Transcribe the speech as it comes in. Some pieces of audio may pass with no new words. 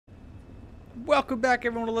Welcome back,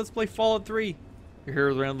 everyone, to Let's Play Fallout 3. You're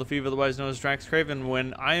here with Lefebvre, otherwise known as DraxxKraven,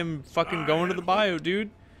 when I am fucking going to the bio,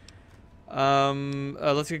 dude.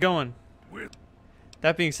 Let's get going.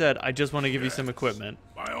 That being said, I just want to give you some equipment.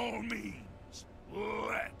 By all means,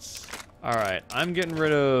 let's. Alright, I'm getting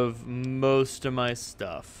rid of most of my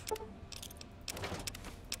stuff.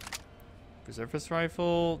 Reservist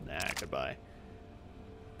rifle? Nah, goodbye.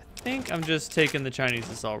 I think I'm just taking the Chinese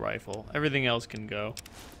assault rifle. Everything else can go.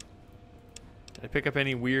 Did I pick up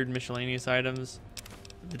any weird miscellaneous items?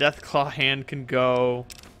 The Deathclaw hand can go.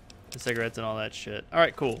 The cigarettes and all that shit.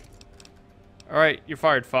 Alright, cool. Alright, you're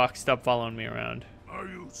fired, Fox. Stop following me around. Are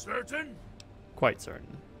you certain? Quite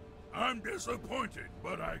certain. I'm disappointed,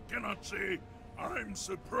 but I cannot say I'm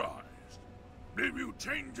surprised. If you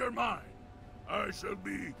change your mind, I shall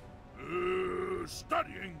be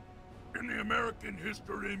studying in the American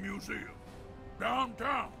History Museum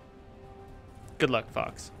downtown. Good luck,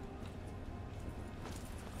 Fox.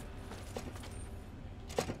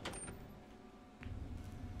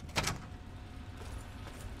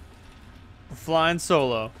 We're flying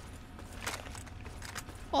solo.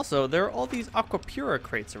 Also, there are all these Aquapura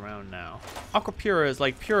crates around now. Aquapura is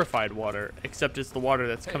like purified water, except it's the water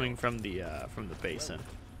that's coming from the basin.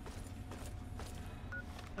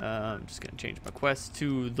 I'm just gonna change my quest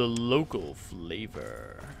to the local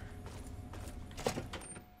flavor.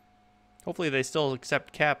 Hopefully they still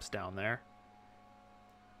accept caps down there.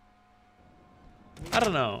 I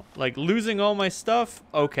don't know, like losing all my stuff,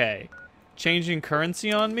 okay. Changing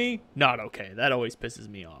currency on me, not okay. That always pisses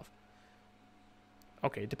me off.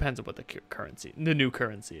 Okay, it depends on what the new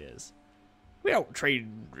currency is. We don't trade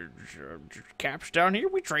caps down here.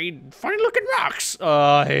 We trade funny-looking rocks.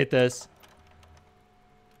 Oh, I hate this.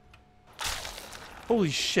 Holy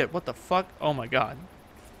shit! What the fuck? Oh my god!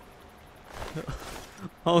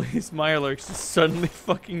 All these Mirelurks just suddenly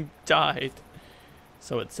fucking died.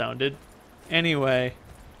 So it sounded. Anyway.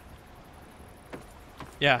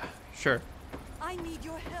 Yeah, sure. I need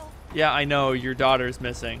your help. Yeah, I know your daughter's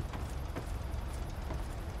missing.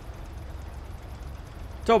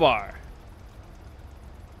 Tobar.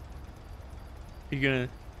 You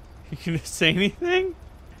gonna say anything?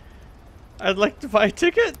 I'd like to buy a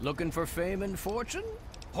ticket. Looking for fame and fortune?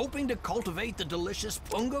 Hoping to cultivate the delicious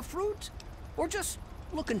punga fruit? Or just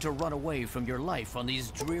looking to run away from your life on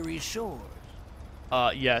these dreary shores?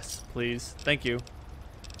 Yes, please. Thank you.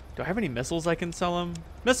 Do I have any missiles I can sell him?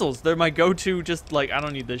 Missiles, they're my go-to, just like, I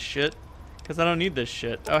don't need this shit. Because I don't need this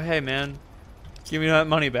shit. Oh, hey, man. Give me that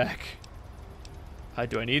money back.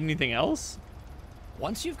 Do I need anything else?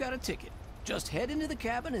 Once you've got a ticket, just head into the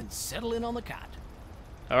cabin and settle in on the cot.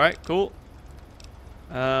 Alright, cool.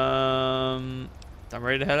 I'm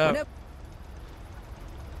ready to head out.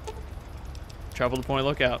 Travel to Point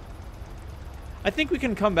Lookout. I think we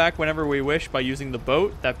can come back whenever we wish by using the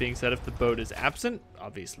boat. That being said, if the boat is absent,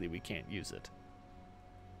 obviously we can't use it.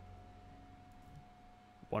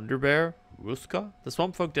 Wonder Bear, Ruska. The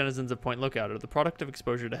swampfolk denizens of Point Lookout are the product of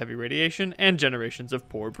exposure to heavy radiation and generations of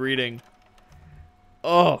poor breeding.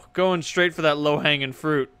 Oh, going straight for that low-hanging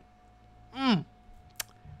fruit.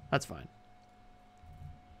 That's fine.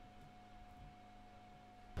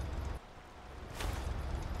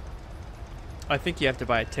 I think you have to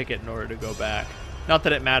buy a ticket in order to go back. Not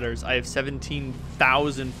that it matters. I have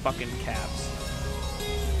 17,000 fucking caps.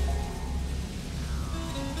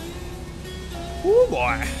 Ooh,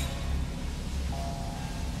 boy.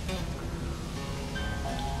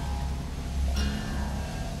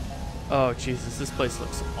 Oh, Jesus. This place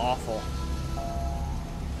looks awful.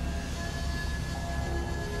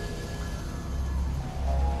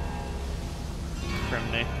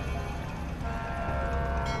 Criminy.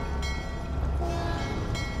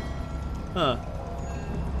 Huh.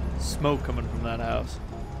 Smoke coming from that house.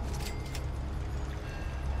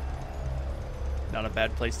 Not a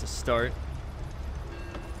bad place to start.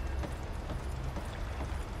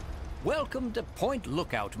 Welcome to Point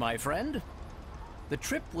Lookout, my friend. The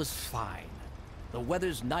trip was fine. The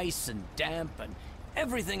weather's nice and damp, and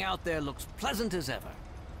everything out there looks pleasant as ever.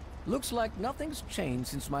 Looks like nothing's changed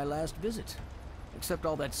since my last visit, except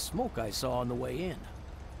all that smoke I saw on the way in.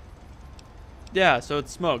 Yeah, so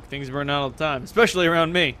it's smoke. Things burn out all the time, especially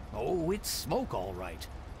around me. Oh, it's smoke, all right.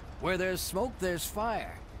 Where there's smoke, there's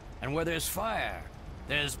fire. And where there's fire,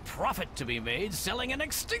 there's profit to be made selling an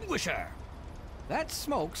extinguisher. That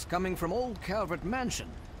smoke's coming from old Calvert Mansion.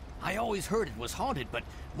 I always heard it was haunted, but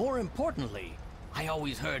more importantly, I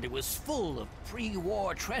always heard it was full of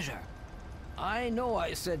pre-war treasure. I know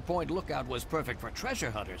I said Point Lookout was perfect for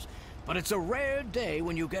treasure hunters, but it's a rare day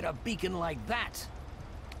when you get a beacon like that.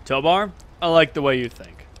 Tobar, I like the way you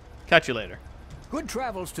think. Catch you later. Good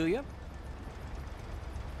travels to you.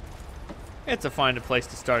 It's a fine place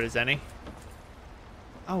to start as any.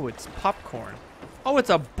 Oh, it's popcorn. Oh, it's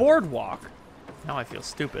a boardwalk. Now I feel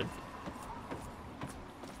stupid.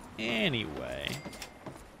 Anyway.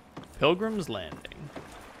 Pilgrim's Landing.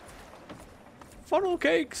 Funnel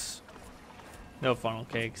cakes. No funnel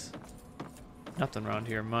cakes. Nothing around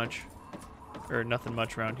here much. Or nothing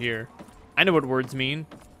much around here. I know what words mean.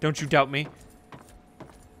 Don't you doubt me.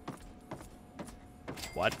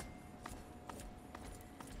 What?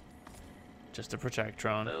 Just a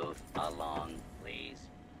Protectron. Move along, please.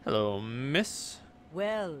 Hello, miss.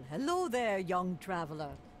 Well, hello there, young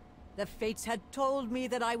traveler. The fates had told me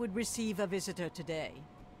that I would receive a visitor today.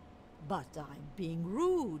 But I'm being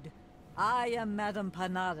rude. I am Madame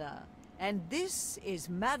Panada, and this is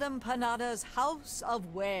Madame Panada's House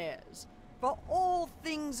of Wares. For all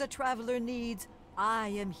things a traveler needs, I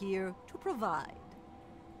am here to provide.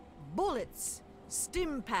 Bullets,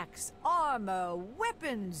 stim packs, armor,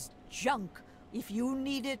 weapons, junk. If you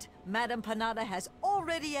need it, Madame Panada has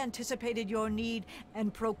already anticipated your need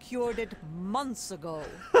and procured it months ago.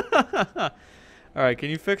 Alright, can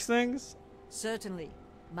you fix things? Certainly.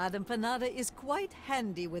 Madame Panada is quite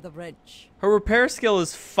handy with a wrench. Her repair skill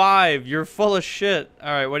is 5. You're full of shit.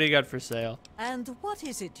 Alright, what do you got for sale? And what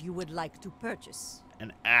is it you would like to purchase?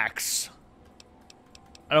 An axe.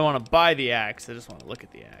 I don't want to buy the axe, I just want to look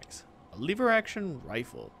at the axe. A lever action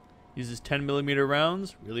rifle. Uses 10mm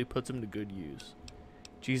rounds, really puts them to good use.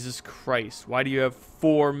 Jesus Christ, why do you have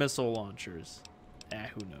 4 missile launchers?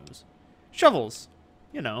 Who knows. Shovels,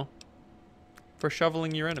 you know, for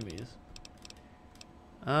shoveling your enemies.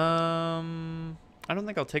 I don't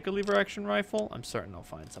think I'll take a lever action rifle. I'm certain I'll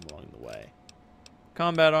find some along the way.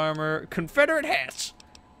 Combat armor, Confederate hats.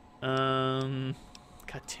 God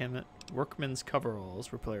damn it. Workman's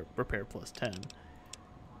coveralls, repair plus 10.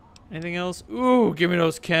 Anything else? Ooh, give me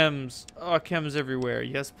those chems. Oh, chems everywhere.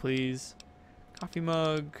 Yes, please. Coffee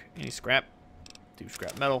mug. Any scrap? Do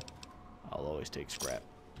scrap metal. I'll always take scrap.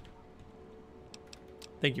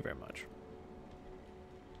 Thank you very much.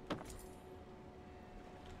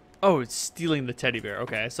 Oh, it's stealing the teddy bear.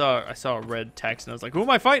 Okay, I saw a red text and I was like, who am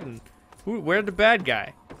I fighting? Where's the bad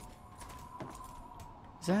guy?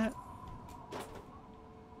 Is that?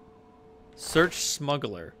 Search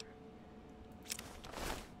smuggler.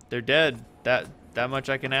 They're dead. That much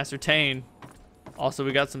I can ascertain. Also,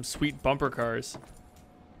 we got some sweet bumper cars.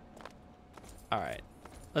 All right,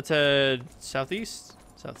 let's head southeast.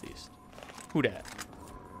 Southeast. Who dat?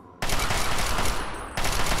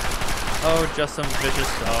 Oh, just some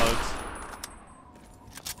vicious dogs.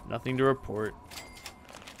 Nothing to report.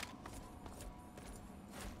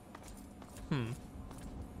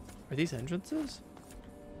 Are these entrances?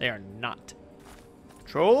 They are not.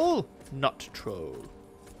 Troll? Not troll.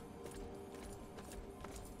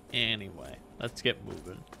 Anyway, let's get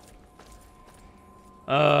moving.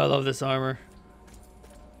 I love this armor.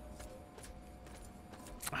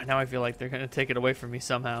 Now I feel like they're gonna take it away from me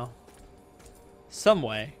somehow. Some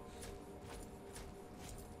way.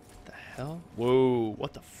 What the hell? Whoa,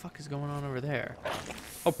 what the fuck is going on over there?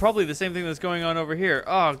 Oh, probably the same thing that's going on over here.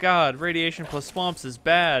 Oh god, radiation plus swamps is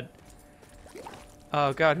bad.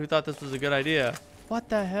 Oh god, who thought this was a good idea? What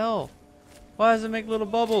the hell? Why does it make little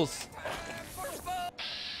bubbles?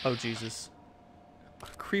 Oh, Jesus. A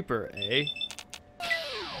creeper, eh?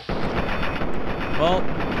 Well,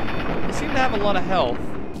 they seem to have a lot of health.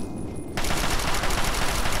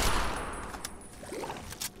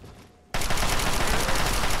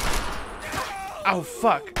 Oh,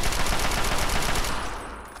 fuck.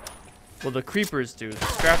 Well, the creepers do. The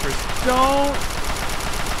scrappers don't.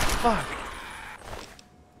 Fuck.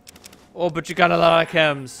 Oh, but you got a lot of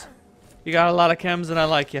chems. You got a lot of chems and I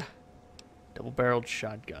like you. Double-barreled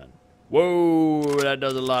shotgun. Whoa, that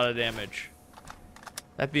does a lot of damage.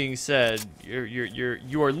 That being said,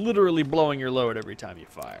 you are literally blowing your load every time you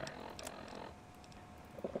fire.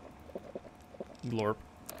 Glorp.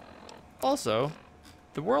 Also,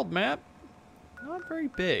 the world map, not very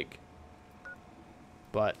big.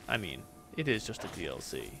 But, I mean, it is just a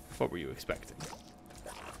DLC. What were you expecting?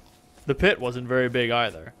 The pit wasn't very big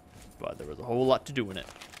either, but there was a whole lot to do in it.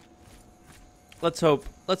 Let's hope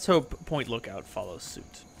Point Lookout follows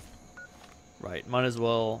suit. Right, might as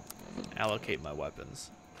well allocate my weapons.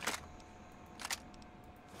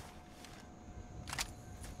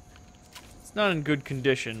 It's not in good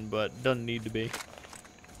condition, but doesn't need to be.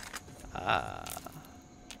 Ah,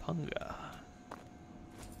 Punga.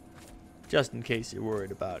 Just in case you're worried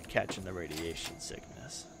about catching the radiation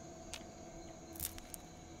sickness.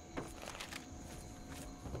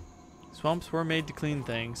 Swamps were made to clean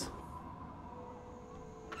things.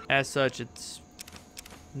 As such, it's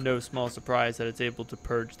no small surprise that it's able to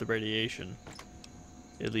purge the radiation.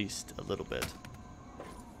 At least a little bit.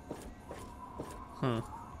 Huh.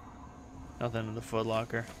 Nothing in the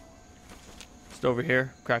footlocker. Just over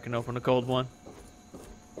here, cracking open a cold one.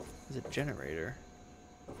 There's a generator.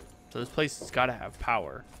 So this place has got to have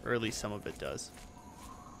power, or at least some of it does.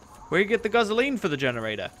 Where you get the gasoline for the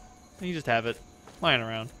generator? You just have it lying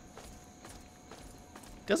around.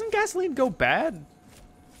 Doesn't gasoline go bad?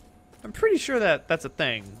 I'm pretty sure that that's a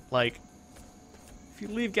thing. Like, if you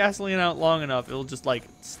leave gasoline out long enough, it'll just like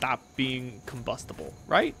stop being combustible,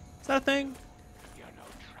 right? Is that a thing? You're no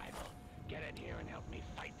tribal. Get in here and help me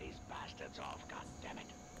fight these bastards off, goddammit.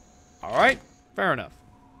 All right, fair enough.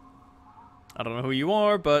 I don't know who you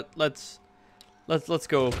are, but let's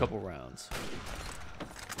go a couple rounds.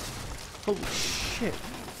 Holy shit!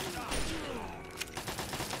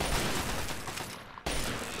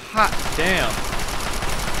 Hot damn!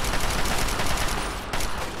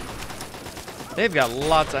 They've got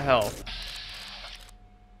lots of health.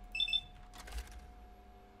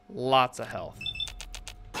 Lots of health.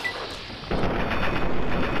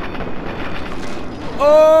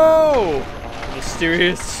 Oh!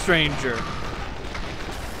 Mysterious stranger.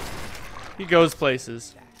 He goes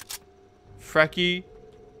places. Frecky,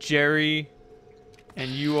 Jerry, and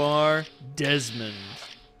you are Desmond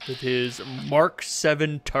with his Mark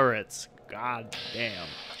 7 turrets. God damn.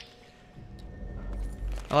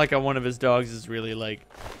 I like how one of his dogs is really like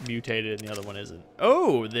mutated and the other one isn't.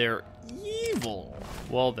 Oh, they're evil.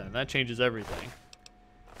 Well then, that changes everything.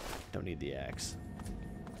 Don't need the axe.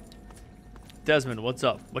 Desmond, what's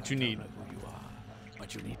up? What you need? I don't know who you are,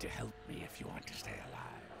 but you need to help me if you want to stay alive.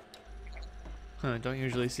 Huh, don't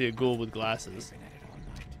usually see a ghoul with glasses. Sleeping at it all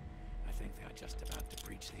night. I think they are just about to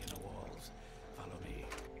breach the inner walls. Follow me.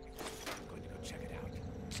 I'm going to go check it out.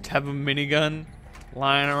 Just have a minigun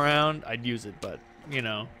lying around. I'd use it, but, you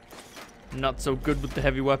know, I'm not so good with the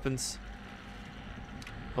heavy weapons.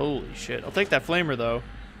 Holy shit. I'll take that flamer, though.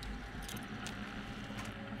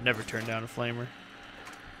 Never turn down a flamer.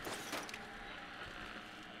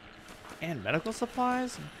 And medical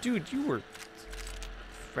supplies? Dude, you were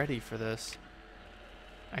ready for this.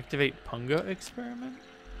 Activate Punga experiment?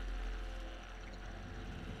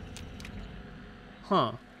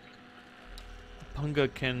 Huh.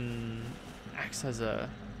 Punga can act as a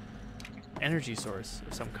energy source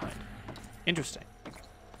of some kind. Interesting.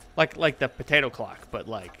 Like the potato clock, but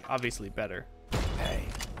like obviously better. Hey,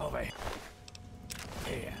 over here.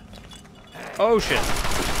 Hey. Oh shit.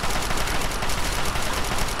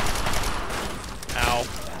 Ow.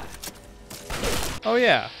 Oh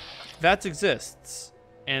yeah. VATS exists.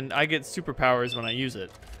 And I get superpowers when I use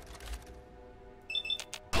it.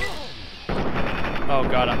 Oh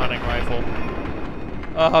god, a hunting rifle.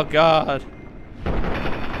 Oh god.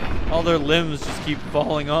 All their limbs just keep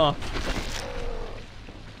falling off.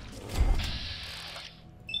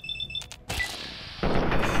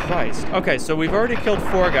 Christ. Okay, so we've already killed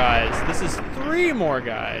 4 guys. This is 3 more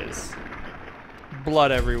guys.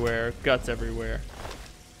 Blood everywhere, guts everywhere.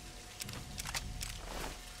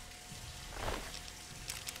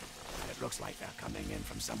 It looks like they're coming in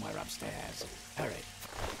from somewhere upstairs. Hurry.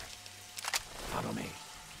 Follow me.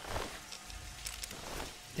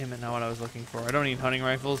 Damn it, not what I was looking for. I don't need hunting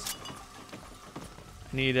rifles.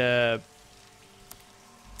 I need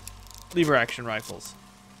lever action rifles.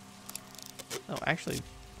 Oh, actually,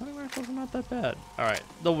 hunting rifles are not that bad. Alright,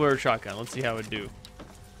 double barrel shotgun. Let's see how it do.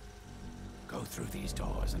 Go through these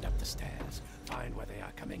doors and up the stairs. Find where they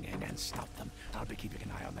are coming in and stop them. I'll be keeping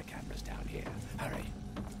an eye on the cameras down here. Hurry.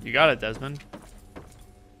 You got it, Desmond.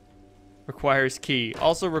 Requires key.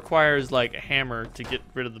 Also requires, like, a hammer to get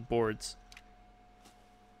rid of the boards.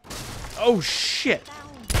 Oh, shit!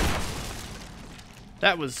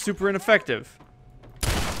 That was super ineffective.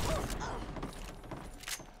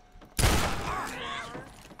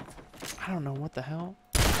 I don't know what the hell.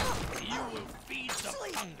 You will feed the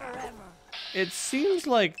hunger. It seems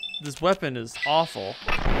like this weapon is awful.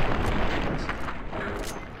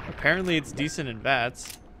 Apparently it's decent in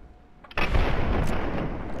VATS.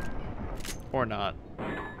 Or not.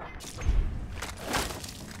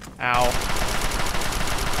 Ow.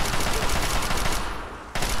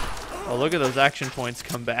 Oh, look at those action points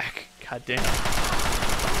come back. God damn.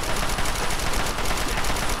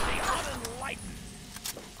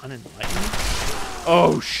 Unenlightened?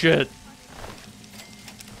 Oh, shit.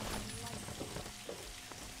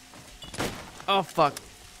 Oh, fuck.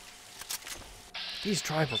 These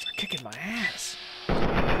tribals are kicking my ass.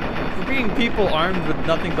 For being people armed with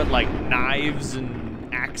nothing but, like, knives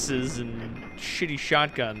and axes and shitty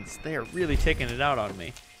shotguns, they are really taking it out on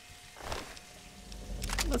me.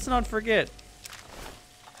 Let's not forget,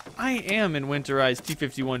 I am in winterized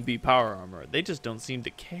T-51B power armor. They just don't seem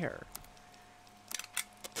to care.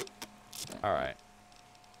 Alright.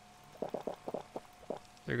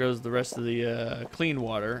 There goes the rest of the clean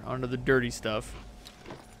water onto the dirty stuff.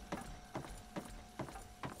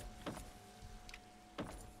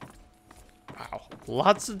 Wow.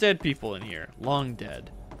 Lots of dead people in here. Long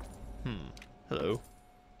dead. Hello.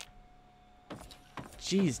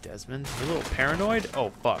 Jeez, Desmond. You a little paranoid?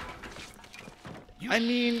 Oh, fuck. I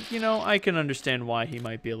mean, you know, I can understand why he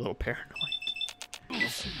might be a little paranoid.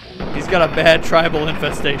 He's got a bad tribal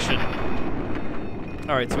infestation.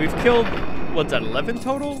 Alright, so we've killed, what's that, 11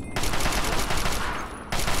 total?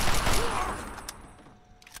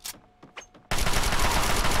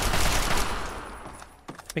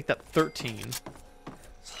 Make that 13. It's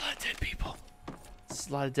a lot of dead people. It's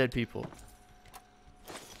a lot of dead people.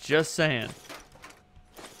 Just saying.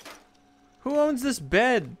 Who owns this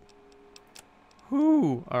bed?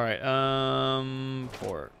 Who? Alright,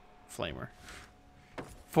 4. Flamer.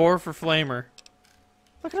 4 for Flamer.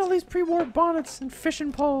 Look at all these pre-war bonnets and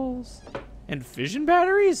fishing poles. And fission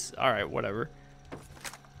batteries? Alright, whatever.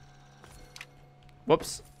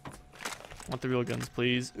 Whoops. Want the real guns,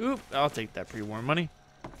 please. Oop, I'll take that pre-war money.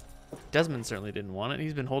 Desmond certainly didn't want it.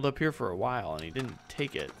 He's been holed up here for a while, and he didn't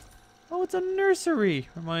take it. Oh, it's a nursery.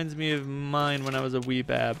 Reminds me of mine when I was a wee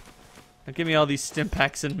bab. Now give me all these stim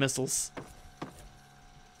packs and missiles.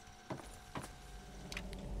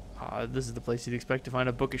 This is the place you'd expect to find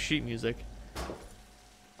a book of sheet music.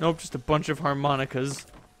 Nope, just a bunch of harmonicas.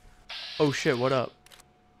 Oh shit, what up?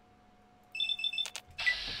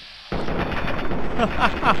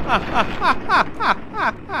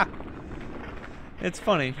 It's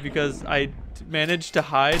funny because I managed to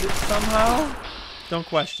hide somehow. Don't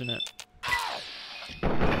question it.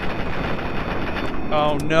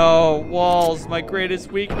 Oh no, walls, my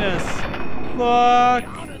greatest weakness. Fuck.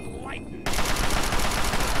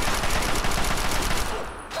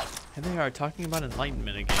 And they are talking about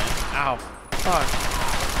enlightenment again. Ow. Fuck.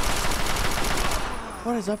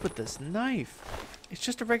 What is up with this knife? It's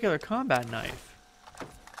just a regular combat knife.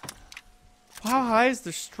 How high is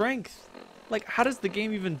their strength? Like, how does the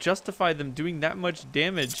game even justify them doing that much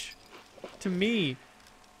damage to me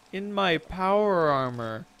in my power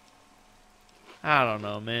armor? I don't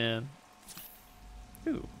know, man.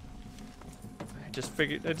 Ooh. I just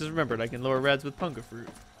remembered I can lower rads with punga fruit.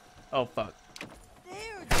 Oh, fuck.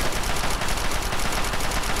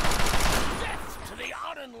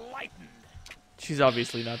 She's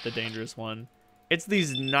obviously not the dangerous one. It's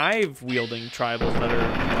these knife-wielding tribals that are,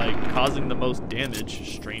 like, causing the most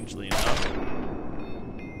damage, strangely enough.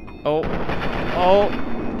 Oh. Oh.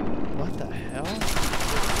 What the hell?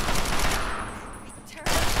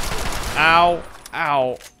 Ow.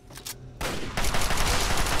 Ow.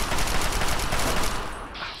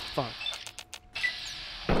 Fuck.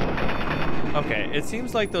 Okay, it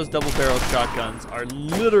seems like those double-barreled shotguns are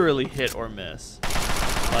literally hit or miss.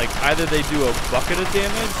 Like, either they do a bucket of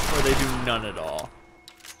damage, or they do none at all.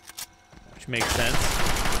 Which makes sense.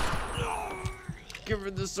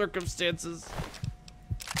 Given the circumstances.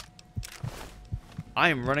 I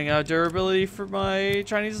am running out of durability for my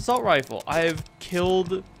Chinese assault rifle. I have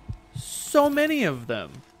killed so many of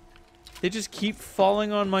them. They just keep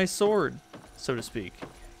falling on my sword, so to speak. Hurry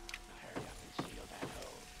up and seal that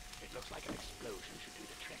hole. It looks like an explosion should do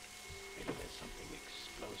the trick. Maybe there's something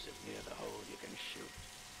explosive near the hole you can shoot.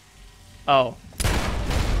 Oh.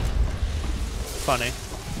 Funny.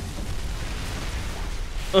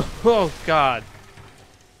 Oh, God.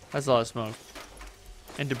 That's a lot of smoke.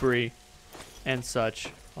 And debris. And such.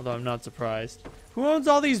 Although I'm not surprised. Who owns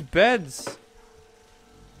all these beds?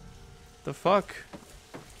 The fuck?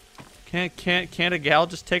 Can't a gal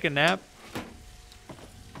just take a nap?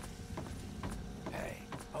 Hey,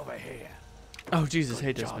 over here. Oh, Jesus.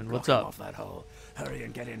 Hey, Good job Desmond. What's blocking up? off that hole. Hurry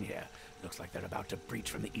and get in here. Looks like they're about to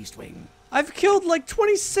breach from the east wing. I've killed like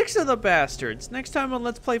 26 of the bastards. Next time on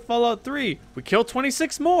Let's Play Fallout 3, we kill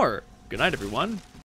 26 more. Good night, everyone.